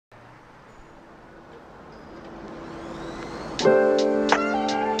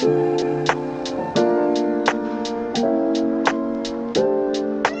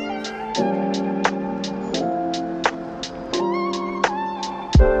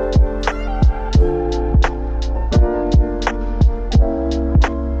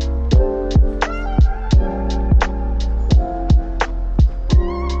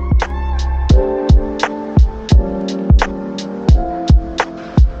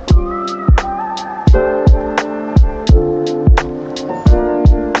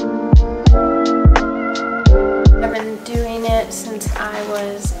Since I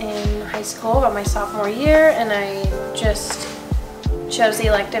was in high school, about my sophomore year, and I just chose the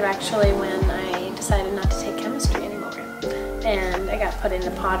elective actually when I decided not to take chemistry anymore. And I got put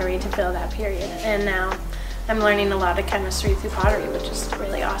into pottery to fill that period. And now I'm learning a lot of chemistry through pottery, which is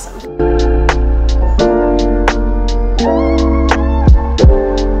really awesome.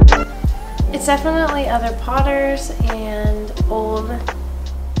 It's definitely other potters and old,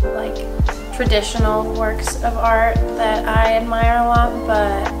 like, traditional works of art that I admire a lot,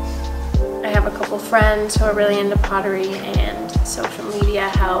 but I have a couple friends who are really into pottery, and social media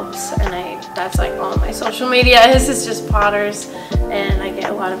helps, and that's like all my social media is just potters, and I get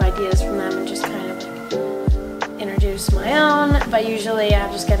a lot of ideas from them and just kind of like introduce my own. But usually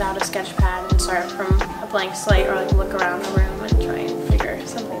I just get out a sketch pad and start from a blank slate, or like look around the room and try and figure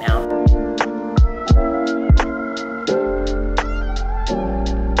something out.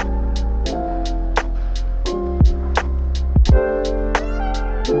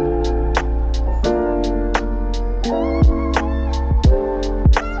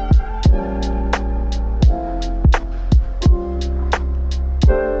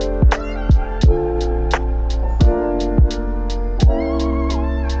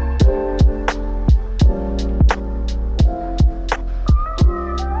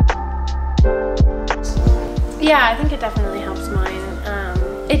 Yeah, I think it definitely helps mine.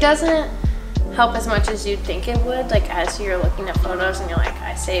 It doesn't help as much as you'd think it would, like as you're looking at photos and you're like,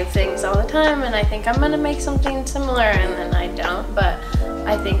 I save things all the time and I think I'm gonna make something similar, and then I don't. But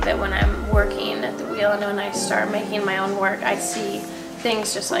I think that when I'm working at the wheel and when I start making my own work, I see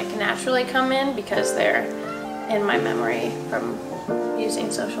things just like naturally come in because they're in my memory from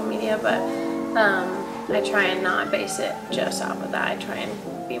using social media. But I try and not base it just off of that. I try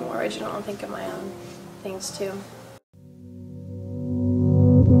and be more original and think of my own things too.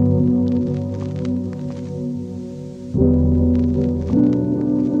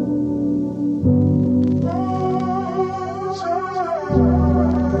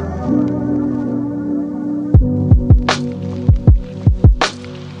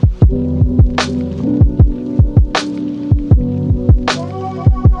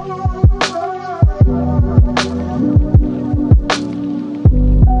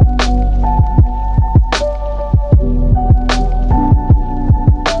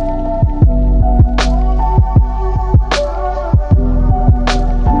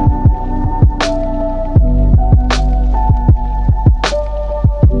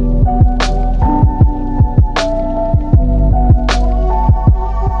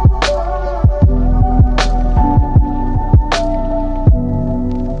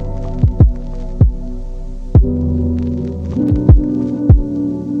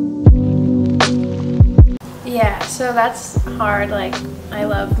 Yeah, so that's hard. Like, I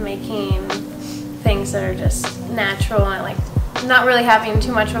love making things that are just natural and like not really having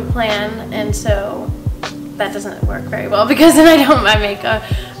too much of a plan, and so that doesn't work very well because then I make a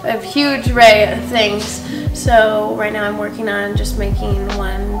huge array of things. So right now I'm working on just making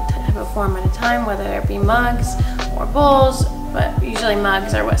one type of form at a time, whether it be mugs or bowls, but usually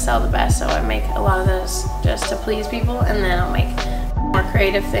mugs are what sell the best, so I make a lot of those just to please people, and then I'll make more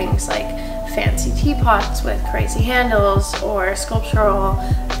creative things like fancy teapots with crazy handles, or sculptural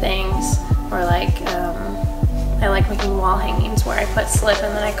things, or like I like making wall hangings where I put slip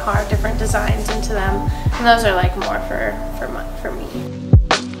and then I carve different designs into them, and those are like more for me.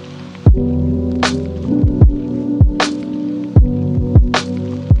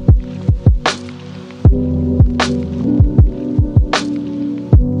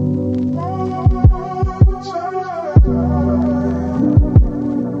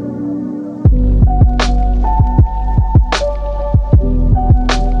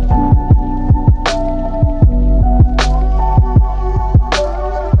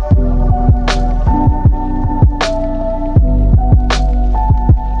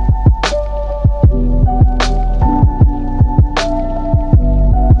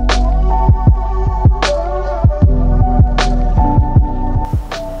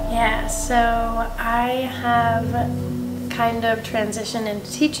 So I have kind of transitioned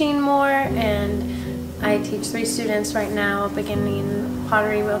into teaching more, and I teach 3 students right now, a beginning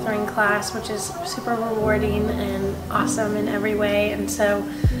pottery wheel throwing class, which is super rewarding and awesome in every way. And so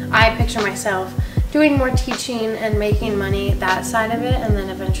I picture myself doing more teaching and making money that side of it, and then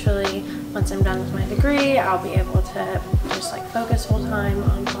eventually, once I'm done with my degree, I'll be able to just like focus full time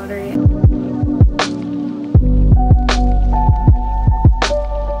on pottery.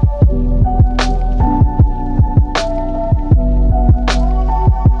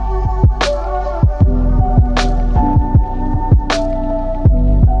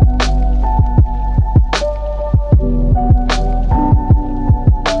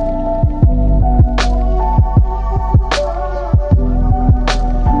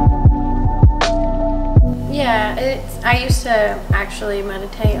 I used to actually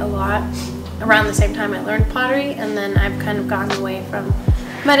meditate a lot around the same time I learned pottery, and then I've kind of gotten away from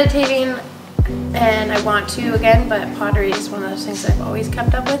meditating, and I want to again, but pottery is one of those things I've always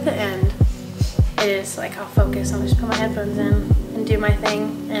kept up with, and it is like I'll focus, I'll just put my headphones in and do my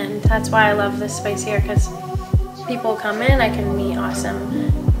thing, and that's why I love this space here, because people come in, I can meet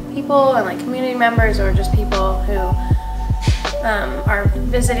awesome people and like community members or just people who are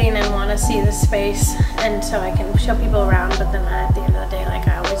visiting and want to see this space, and so I can show people around, but then at the end of the day, like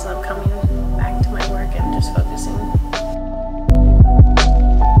I always love coming back to my work and just focusing.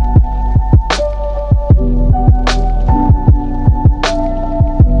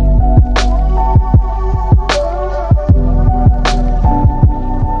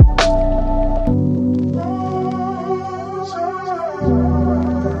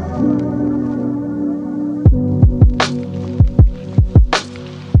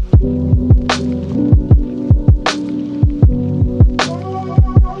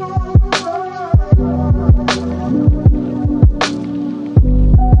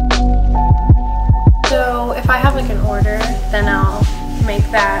 Then I'll make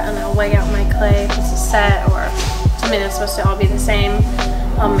that and I'll weigh out my clay if it's a set or something that's supposed to all be the same.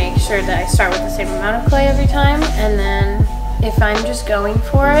 I'll make sure that I start with the same amount of clay every time, and then if I'm just going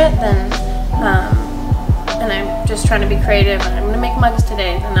for it, then and I'm just trying to be creative and I'm going to make mugs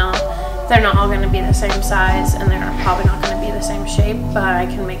today, then they're not all going to be the same size and they're probably not going to be the same shape, but I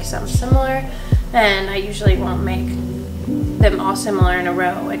can make some similar, and I usually won't make them all similar in a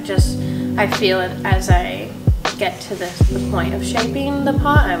row. I feel it as I get to the point of shaping the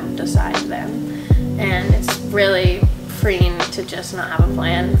pot, I would decide then. And it's really freeing to just not have a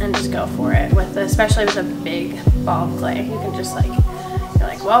plan and just go for it, especially with a big ball of clay. You can just you're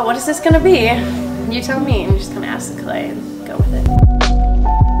like, well, what is this gonna be? You tell me, and you just kind of ask the clay and go with it.